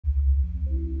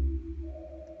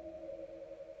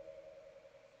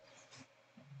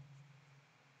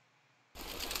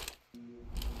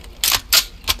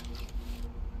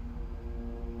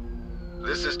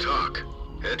This is Talk.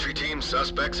 Entry team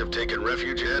suspects have taken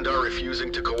refuge and are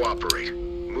refusing to cooperate.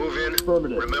 Move in,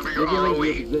 remember your ROE,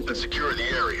 and secure the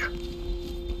area.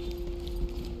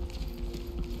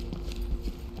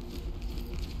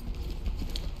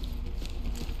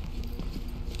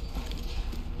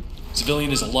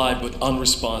 Civilian is alive but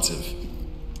unresponsive.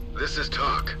 This is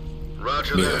Talk.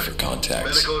 Roger Mirror that. for contacts.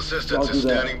 Medical assistance is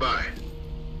standing by.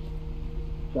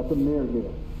 Got the mirror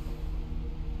here.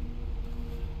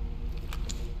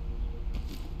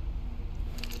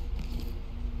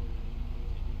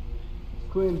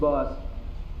 Clean, boss.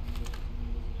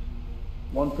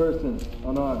 One person,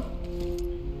 unarmed.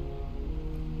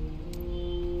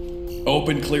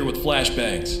 Open clear with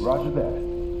flashbangs. Roger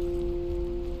that.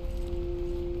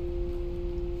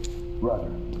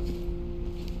 Roger.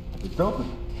 It's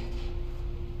open.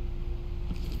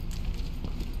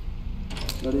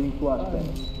 Readying flashbang.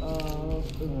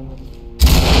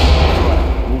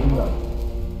 Moving up.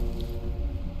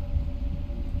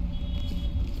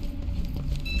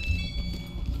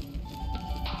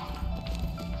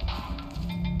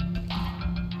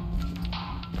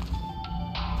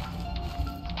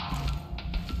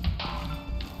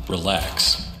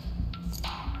 Relax.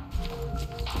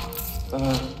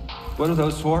 What are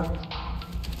those for?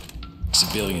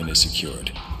 Civilian is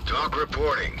secured. Talk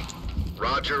reporting.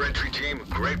 Roger, entry team.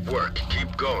 Great work.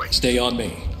 Keep going. Stay on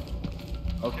me.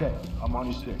 Okay, I'm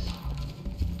on your 6.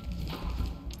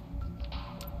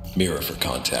 Mirror for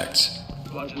contacts.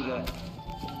 Roger that.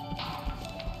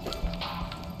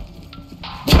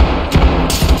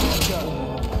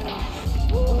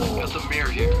 Got the mirror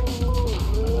here.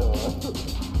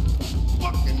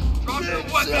 Drop your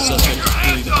weapon! Suspect Your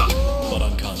hands bleeding, up! but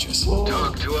unconscious.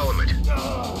 Talk to element.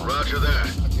 Roger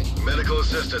that. Medical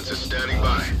assistance is standing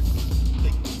by.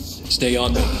 Stay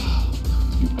on me.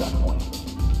 You've got one.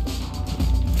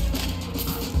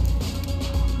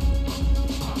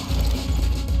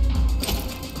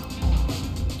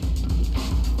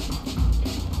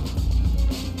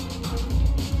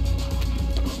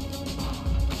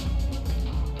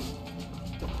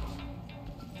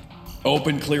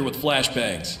 Open clear with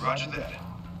flashbangs. Roger that.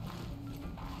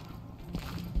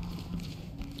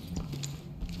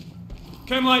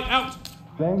 Chem light out!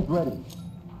 Bangs ready.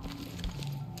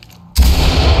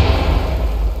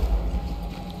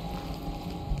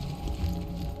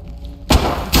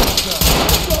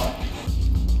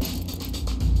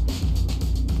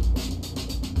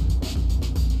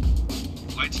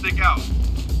 Light stick out.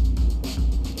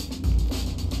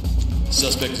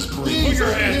 Suspect is breathing. Put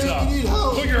your hands up! Need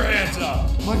help. Put your hands up!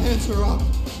 My hands are up.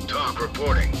 Talk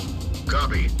reporting.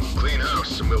 Copy. Clean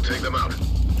house and we'll take them out.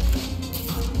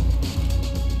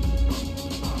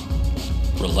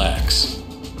 Relax.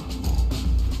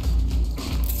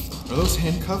 Are those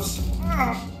handcuffs?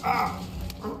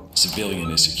 Civilian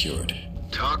is secured.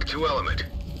 Talk to element.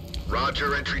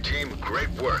 Roger, entry team. Great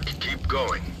work. Keep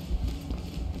going.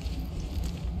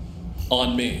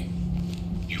 On me.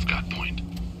 You've got point.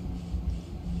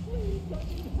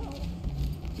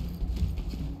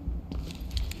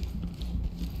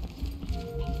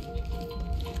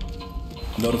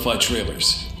 Notify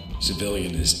trailers.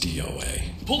 Civilian is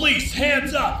DOA. Police,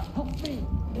 hands up!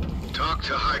 Talk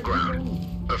to high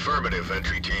ground. Affirmative,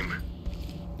 entry team.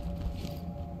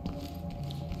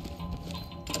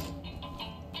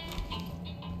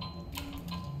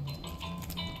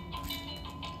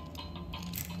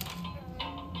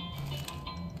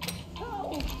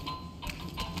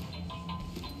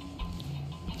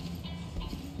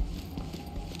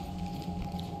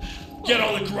 Get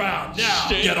on the ground now!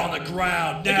 Shit. Get on the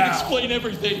ground now! I can explain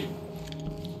everything.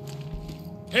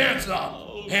 Hands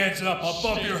up! Hands up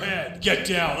above Shit. your head! Get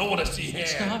down! I want to see hands!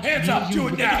 Stop. Hands up! Do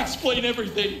it I can now! explain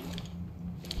everything.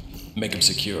 Make him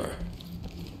secure.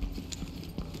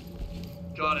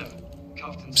 Got him.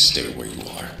 Cuffed him. Stay where you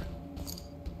are.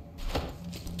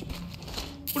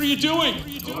 What are you doing?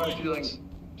 No hard feelings.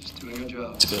 Just doing a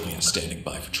job. Civilian standing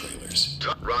by for trailers.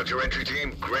 Roger, entry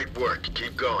team. Great work.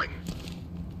 Keep going.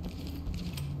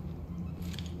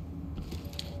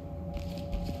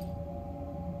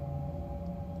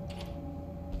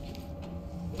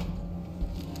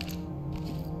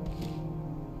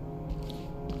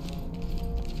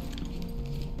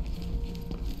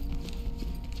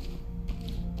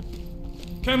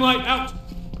 Chem light out!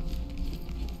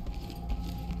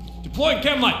 Deploying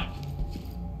chem light!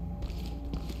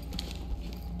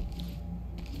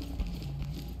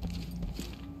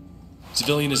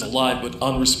 Civilian is alive but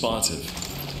unresponsive.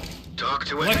 Talk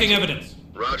to Collecting entry. evidence.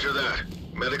 Roger that.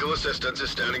 Medical assistance is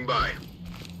standing by.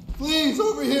 Please,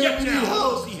 over here. Get We need down!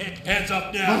 help. See hands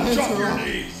up My now! hands Drop are your up.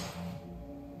 knees!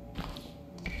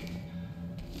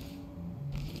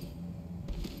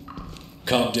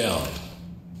 Calm down.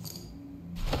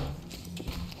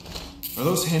 Are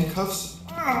those handcuffs?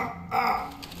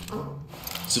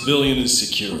 Civilian is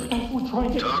secured.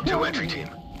 Talk to entry team.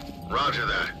 Roger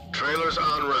that. Trailer's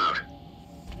en route.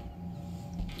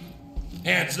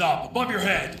 Hands up, above your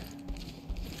head.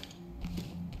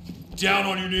 Down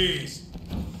on your knees.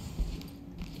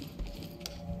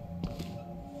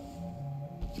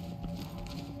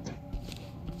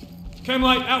 Cam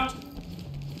light out.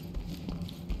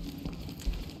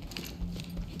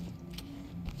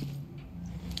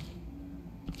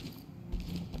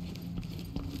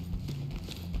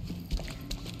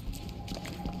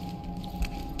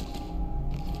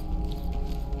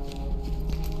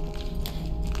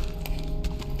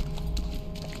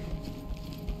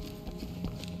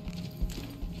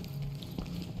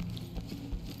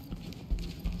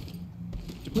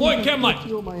 Deploy cam light.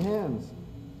 Feel my hands.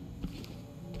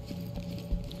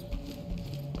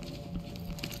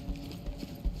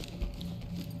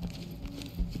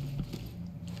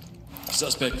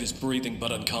 Suspect is breathing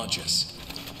but unconscious.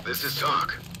 This is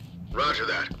talk. Roger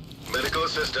that. Medical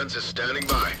assistance is standing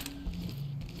by.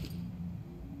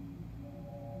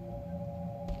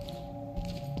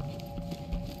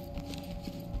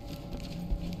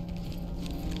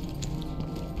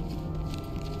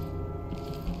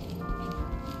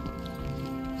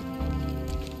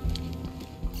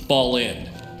 Fall in.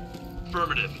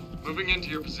 Affirmative. Moving into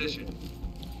your position.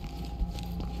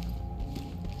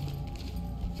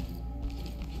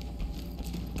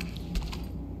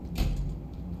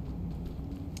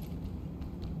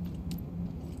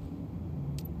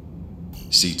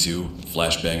 C2,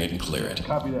 flashbang it and clear it.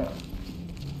 Copy that.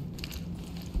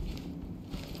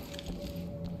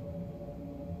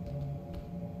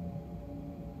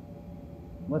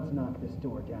 Let's knock this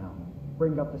door down.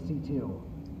 Bring up the C2.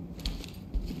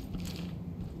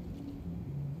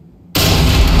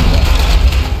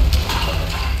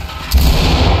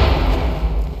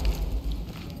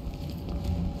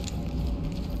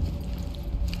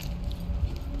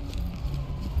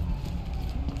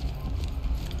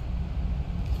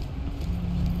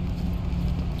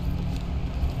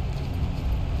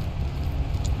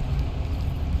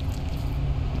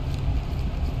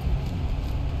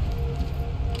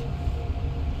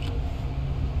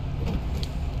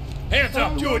 Hands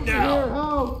up, do it now.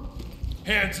 Help!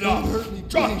 Hands up. hurt me,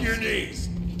 Drop to please. your knees.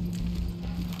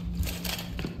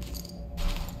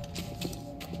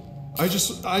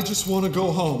 I just want to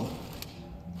go home.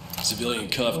 Civilian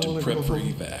cuffed and prepped for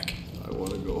evac. I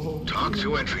want to go home. Talk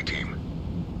to entry team.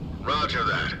 Roger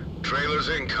that. Trailer's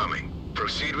incoming.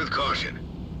 Proceed with caution.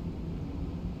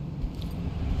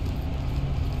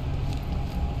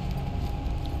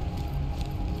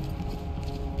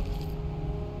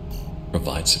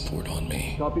 Provide support on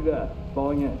me. Copy that.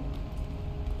 Falling in.